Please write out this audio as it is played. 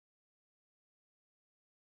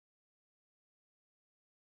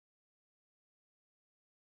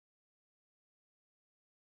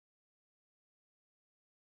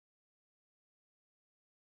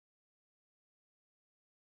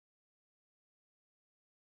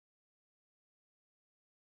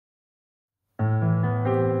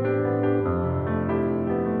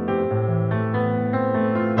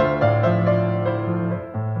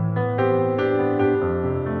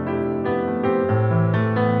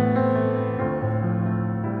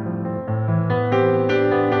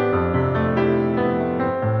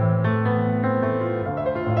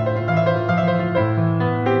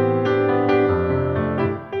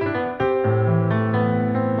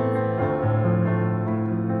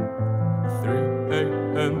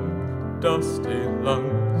dusty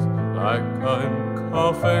lungs, like I'm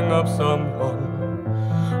coughing up someone.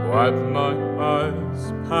 Wipe my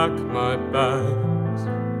eyes, pack my bags,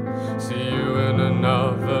 see you in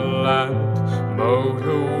another land.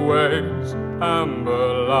 Motorways,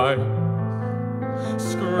 amber lights,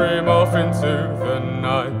 scream off into the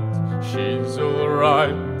night. She's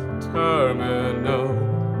alright, terminal,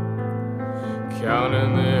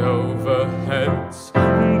 counting the overheads.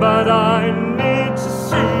 But I need to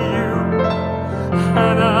see you,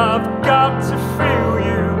 and I've got to feel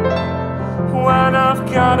you, when I've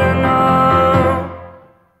gotta know.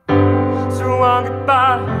 So I'll get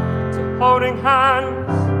back to holding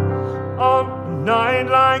hands on a night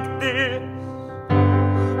like this.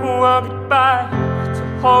 I'll get back to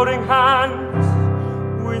holding hands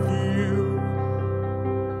with you.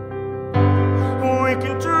 We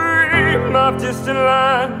can dream of distant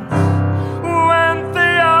lands when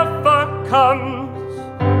the offer comes.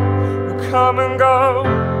 We'll come and go,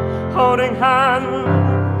 holding hands.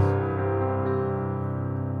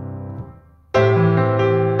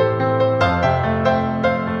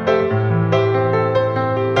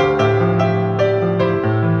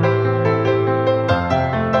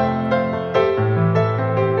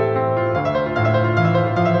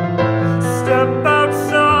 Step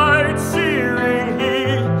outside, searing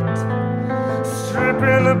heat,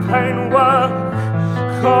 stripping the paintwork.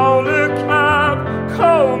 Call a cab,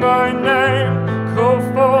 call my name, call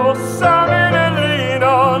for something to lean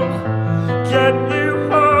on. Get you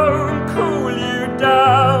home, cool you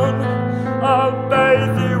down, I'll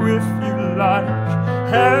bathe you if you like.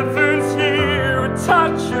 Heaven's here, a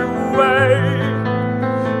touch away,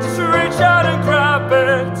 just reach out and grab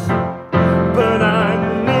it. But I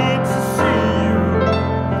need to see you,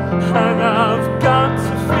 and I've got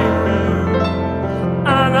to feel you,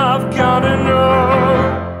 and I've gotta know.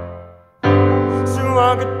 So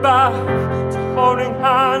I'll get back to holding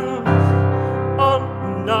hands on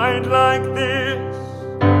a night like this.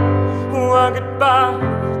 I'll get back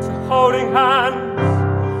to holding hands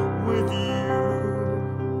with you.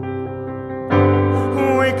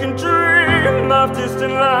 We can dream of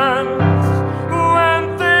distant lands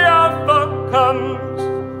when the offer comes.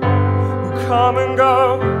 We'll come and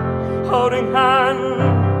go, holding hands.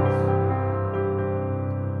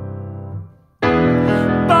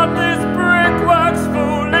 But this brickwork's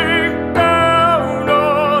falling down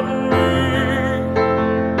on me.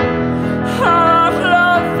 I'd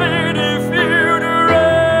love it if you'd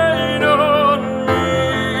rain on me.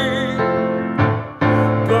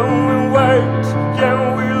 But we'll wait, yeah,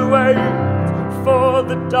 we'll wait for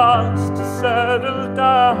the dust to settle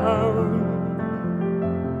down.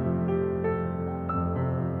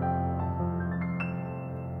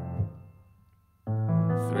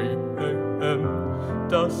 3 a.m.,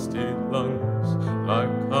 dusty lungs,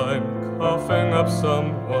 like I'm coughing up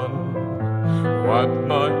someone. Wipe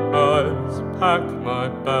my eyes, pack my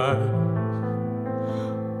bags,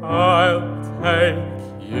 I'll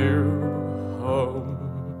take you home.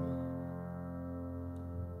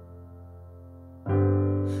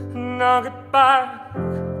 And I'll get back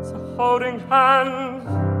to holding hands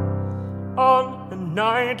on a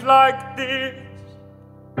night like this.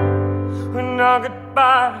 And I'll get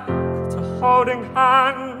back to holding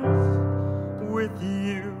hands with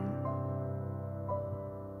you.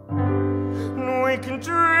 And we can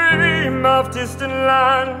dream of distant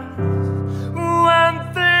lands when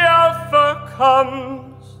the offer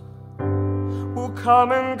comes. We'll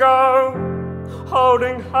come and go,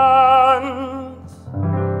 holding hands.